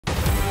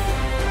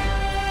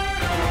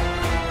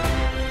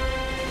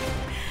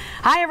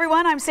Hi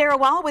everyone, I'm Sarah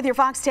Wall with your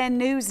Fox 10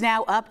 News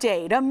Now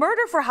update. A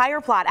murder for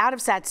hire plot out of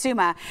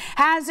Satsuma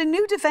has a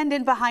new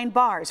defendant behind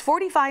bars.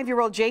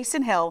 45-year-old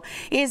Jason Hill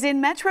is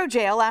in Metro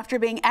Jail after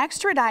being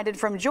extradited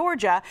from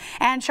Georgia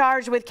and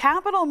charged with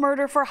capital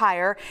murder for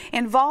hire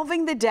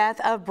involving the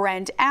death of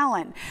Brent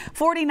Allen.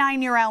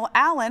 49-year-old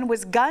Allen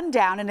was gunned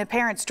down in a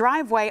parent's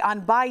driveway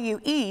on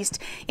Bayou East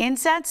in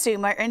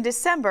Satsuma in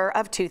December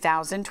of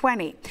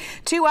 2020.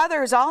 Two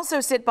others also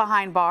sit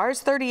behind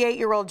bars.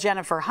 38-year-old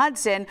Jennifer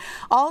Hudson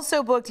also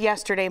booked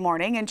yesterday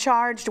morning and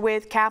charged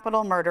with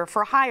capital murder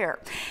for hire,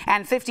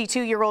 and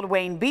 52-year-old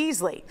Wayne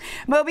Beasley.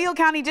 Mobile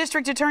County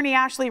District Attorney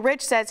Ashley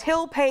Rich says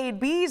Hill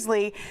paid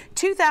Beasley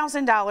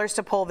 $2,000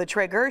 to pull the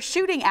trigger,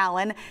 shooting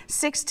Allen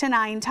 6 to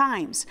 9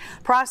 times.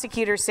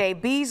 Prosecutors say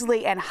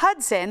Beasley and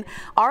Hudson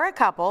are a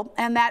couple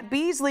and that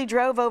Beasley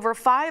drove over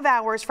 5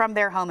 hours from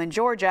their home in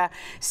Georgia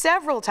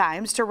several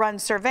times to run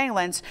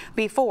surveillance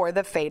before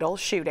the fatal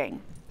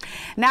shooting.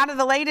 Now to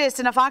the latest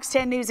in a Fox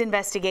 10 News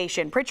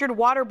investigation. Pritchard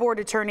Water Board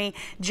attorney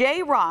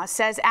Jay Ross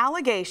says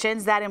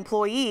allegations that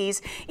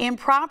employees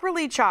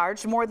improperly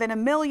charged more than $1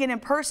 million in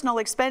personal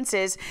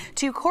expenses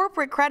to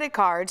corporate credit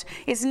cards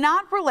is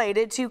not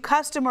related to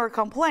customer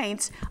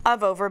complaints of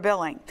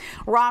overbilling.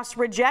 Ross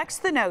rejects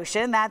the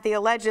notion that the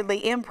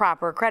allegedly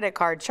improper credit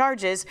card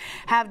charges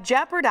have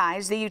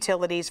jeopardized the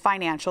utility's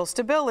financial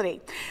stability.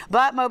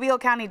 But Mobile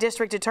County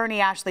District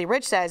Attorney Ashley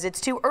Rich says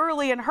it's too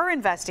early in her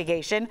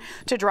investigation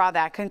to draw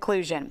that conclusion.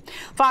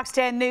 Fox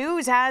 10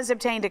 News has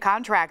obtained a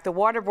contract the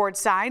Water Board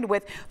signed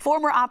with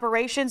former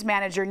operations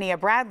manager Nia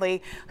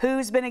Bradley,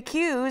 who's been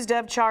accused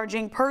of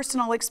charging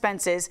personal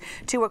expenses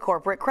to a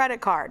corporate credit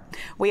card.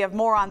 We have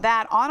more on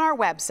that on our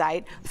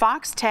website,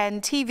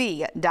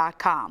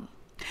 fox10tv.com.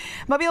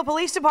 Mobile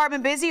Police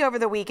Department busy over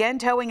the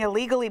weekend towing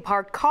illegally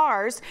parked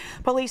cars.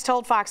 Police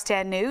told Fox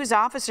 10 News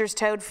officers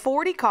towed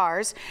 40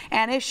 cars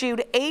and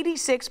issued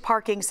 86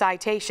 parking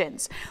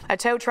citations. A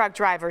tow truck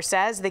driver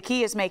says the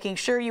key is making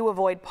sure you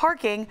avoid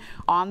parking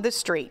on the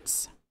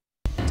streets.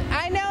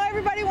 I know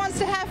everybody wants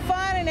to have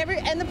fun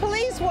and the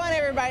police want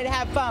everybody to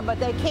have fun,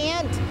 but they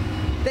can't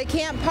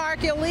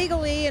park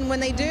illegally, and when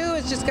they do,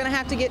 it's just going to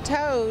have to get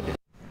towed.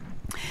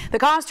 The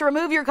cost to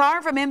remove your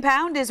car from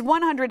impound is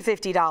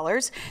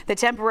 $150. The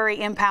temporary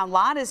impound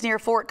lot is near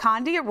Fort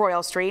Condy at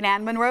Royal Street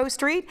and Monroe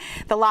Street.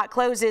 The lot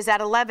closes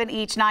at 11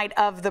 each night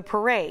of the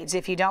parades.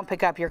 If you don't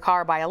pick up your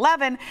car by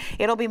 11,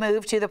 it'll be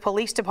moved to the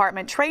Police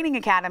Department Training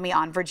Academy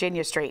on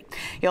Virginia Street.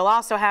 You'll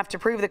also have to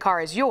prove the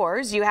car is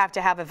yours. You have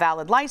to have a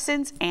valid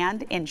license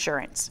and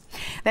insurance.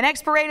 The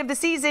next parade of the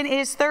season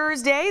is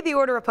Thursday. The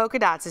Order of Polka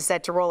Dots is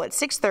set to roll at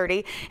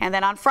 6:30, and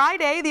then on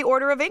Friday, the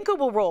Order of Inkle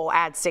will roll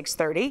at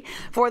 6:30.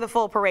 For the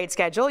full parade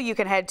schedule, you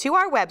can head to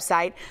our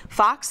website,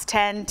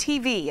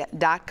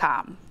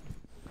 fox10tv.com.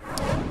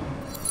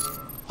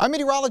 I'm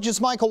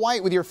Meteorologist Michael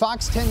White with your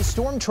Fox 10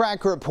 Storm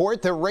Tracker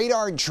report. The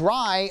radar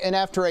dry, and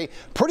after a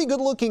pretty good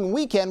looking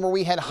weekend where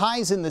we had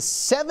highs in the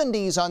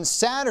 70s on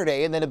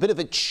Saturday and then a bit of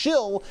a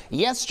chill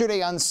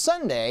yesterday on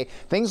Sunday,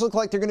 things look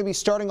like they're going to be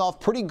starting off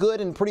pretty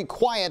good and pretty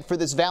quiet for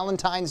this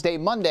Valentine's Day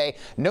Monday.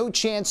 No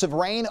chance of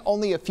rain,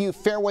 only a few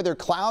fair weather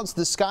clouds,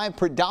 the sky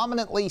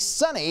predominantly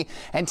sunny,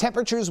 and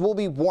temperatures will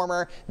be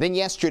warmer than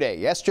yesterday.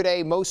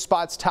 Yesterday, most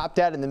spots topped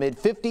out in the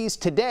mid-50s.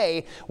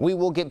 Today, we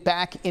will get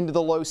back into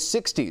the low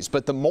 60s,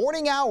 but the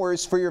morning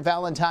hours for your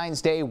Valentine's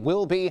Day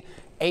will be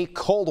a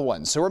cold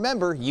one. So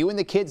remember, you and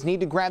the kids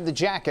need to grab the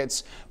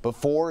jackets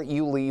before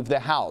you leave the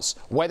house.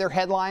 Weather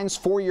headlines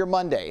for your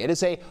Monday. It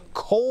is a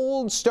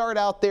cold start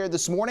out there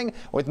this morning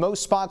with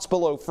most spots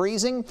below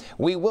freezing.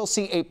 We will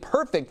see a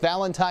perfect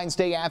Valentine's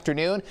Day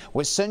afternoon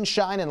with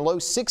sunshine and low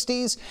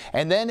 60s.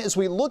 And then as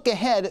we look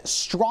ahead,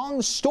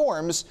 strong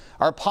storms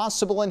are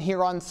possible in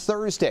here on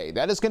Thursday.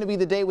 That is going to be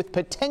the day with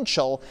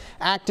potential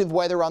active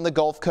weather on the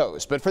Gulf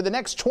Coast. But for the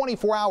next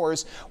 24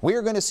 hours,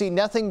 we're going to see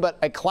nothing but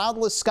a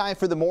cloudless sky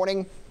for the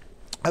morning.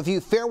 A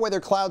few fair weather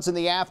clouds in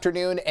the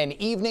afternoon and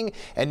evening,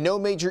 and no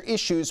major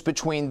issues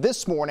between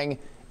this morning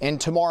and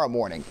tomorrow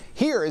morning.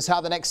 Here is how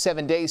the next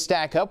 7 days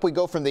stack up. We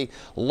go from the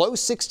low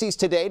 60s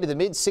today to the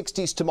mid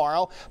 60s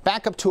tomorrow,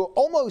 back up to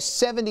almost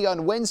 70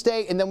 on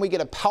Wednesday, and then we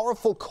get a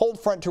powerful cold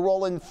front to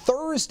roll in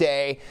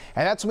Thursday,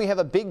 and that's when we have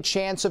a big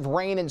chance of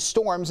rain and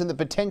storms and the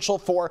potential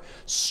for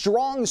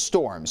strong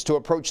storms to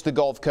approach the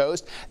Gulf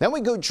Coast. Then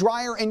we go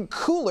drier and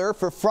cooler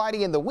for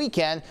Friday and the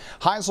weekend.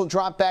 Highs will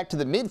drop back to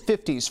the mid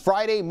 50s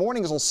Friday.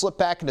 Mornings will slip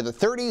back into the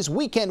 30s.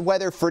 Weekend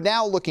weather for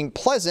now looking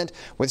pleasant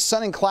with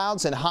sun and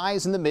clouds and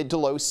highs in the mid to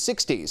low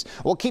 60s.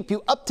 We'll keep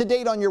you up to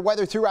date on your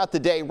weather throughout the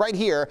day right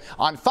here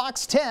on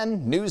Fox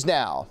 10 News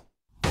Now.